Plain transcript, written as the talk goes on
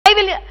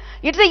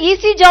it's an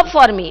easy job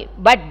for me.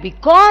 But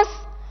because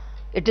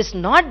it is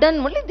not done,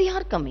 only they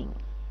are coming.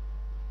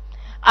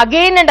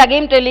 Again and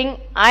again telling,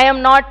 I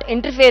am not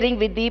interfering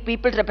with the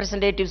people's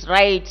representatives'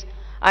 rights,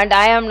 and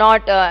I am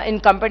not in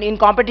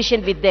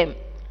competition with them.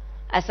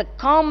 As a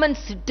common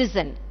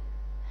citizen,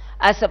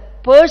 as a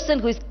person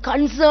who is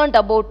concerned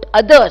about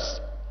others,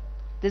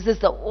 this is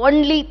the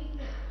only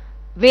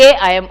way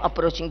I am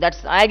approaching.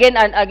 That's again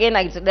and again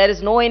I say, there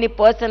is no any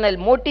personal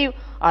motive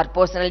or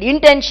personal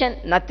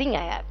intention, nothing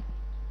I have.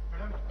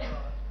 Madam,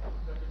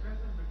 the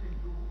differences between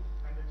you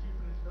and the Chief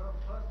Minister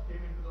first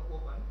came into the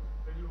open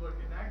when you were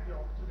denied the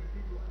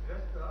opportunity to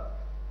address the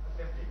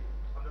Assembly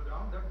on the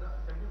ground that the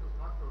Assembly was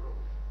not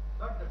prorogued.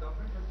 But the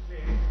government has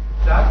claimed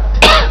that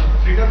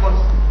trigger was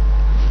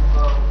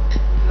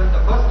that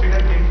the first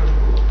trigger came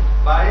through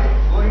by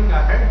going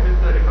ahead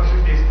with the Republic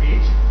Day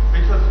speech,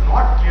 which was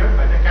not cleared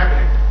by the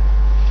cabinet.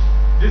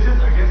 This is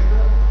against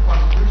the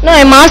Constitution. No,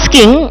 I am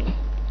asking,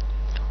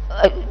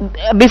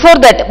 before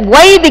that,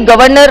 why the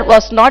governor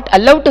was not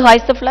allowed to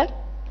hoist the flag?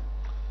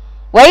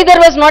 Why there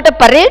was not a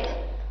parade?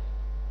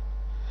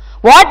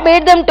 What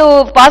made them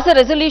to pass a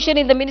resolution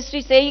in the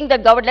ministry saying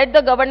that let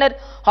the governor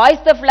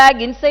hoist the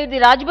flag inside the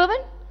Raj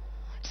Bhavan?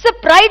 It's the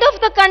pride of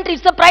the country,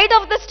 it's the pride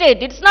of the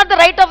state, it's not the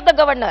right of the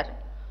governor.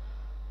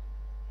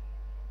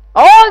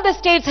 All the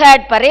states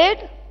had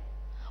parade.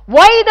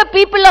 Why the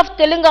people of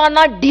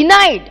Telangana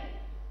denied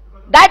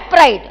that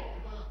pride?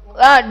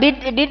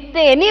 Did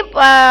any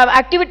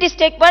activities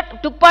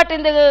took part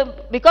in the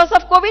because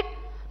of COVID?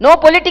 No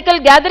political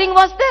gathering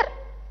was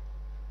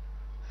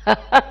there.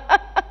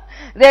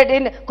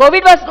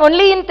 COVID was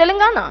only in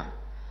Telangana.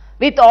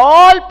 With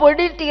all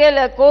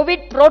political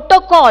COVID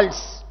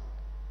protocols,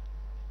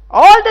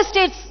 all the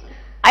states,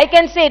 I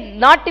can say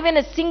not even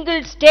a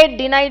single state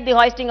denied the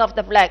hoisting of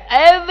the flag.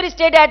 Every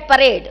state had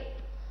parade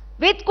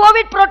with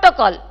COVID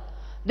protocol.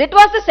 That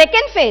was the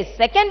second phase,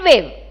 second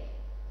wave.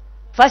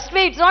 First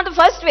wave, it's not the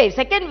first wave,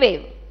 second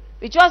wave,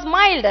 which was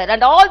milder,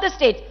 and all the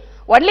states.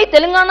 Only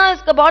Telangana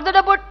is bothered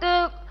about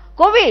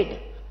COVID.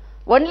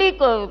 Only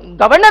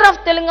governor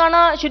of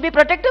Telangana should be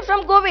protected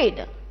from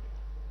COVID.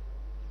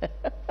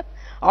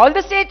 All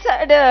the states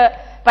had a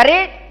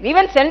parade,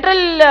 even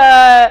central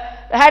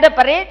had a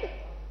parade.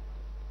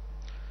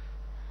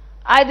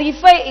 I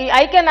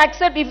can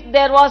accept if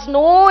there was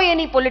no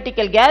any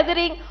political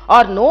gathering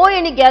or no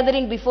any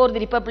gathering before the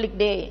Republic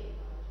Day.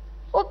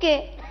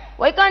 Okay.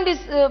 Why can't this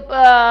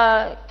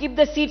keep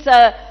the seats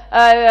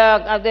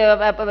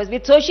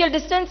with social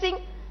distancing?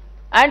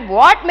 And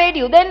what made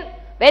you then,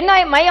 when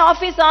my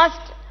office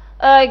asked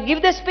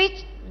give the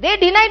speech, they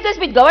denied the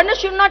speech. Governor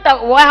should not talk.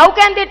 How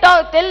can they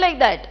tell like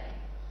that?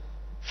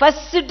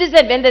 First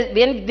citizen,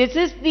 when this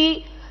is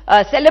the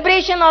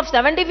celebration of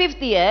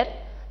 75th year,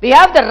 we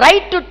have the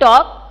right to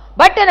talk,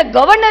 but then a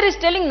governor is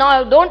telling,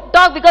 no, don't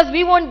talk because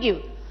we won't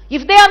give.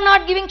 If they are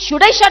not giving,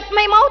 should I shut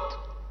my mouth?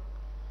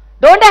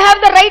 Don't I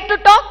have the right to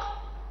talk?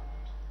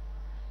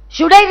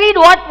 Should I read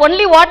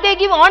only what they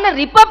give on a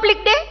Republic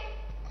Day?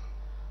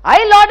 I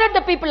lauded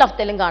the people of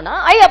Telangana.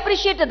 I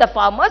appreciated the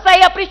farmers.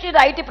 I appreciate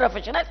the IT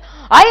professionals.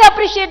 I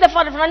appreciate the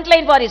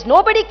frontline warriors.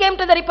 Nobody came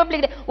to the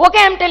Republic Day. Okay,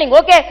 I am telling,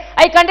 okay,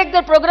 I conduct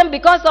the program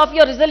because of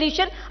your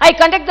resolution. I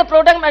conduct the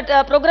program at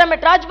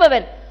Raj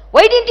Bhavan.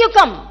 Why didn't you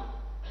come?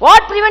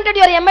 What prevented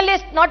your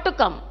MLAs not to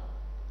come?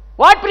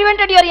 What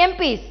prevented your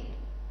MPs?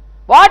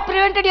 What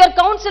prevented your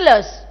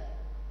councillors?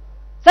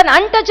 It's an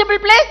untouchable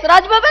place,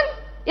 Raj Bhavan?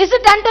 Is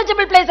it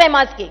untouchable place, I am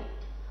asking?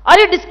 Are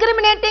you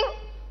discriminating?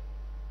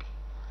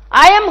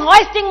 I am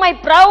hoisting my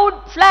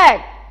proud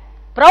flag,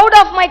 proud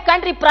of my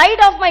country, pride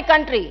of my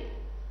country.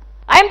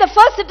 I am the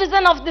first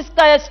citizen of this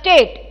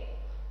state.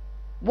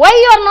 Why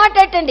you are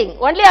not attending?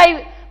 Only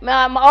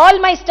all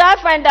my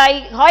staff and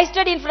I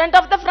hoisted in front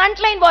of the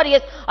frontline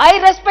warriors. I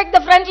respect the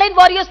frontline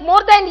warriors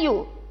more than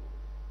you.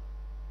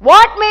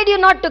 What made you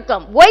not to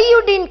come? Why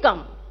you didn't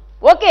come?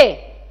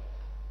 Okay.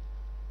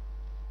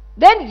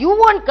 Then you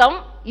won't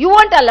come, you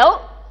won't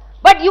allow,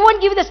 but you won't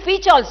give the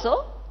speech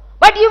also.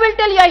 But you will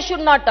tell you I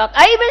should not talk.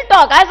 I will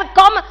talk as a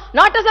common,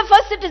 not as a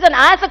first citizen,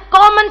 as a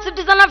common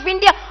citizen of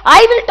India,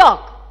 I will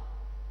talk.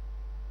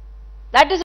 That is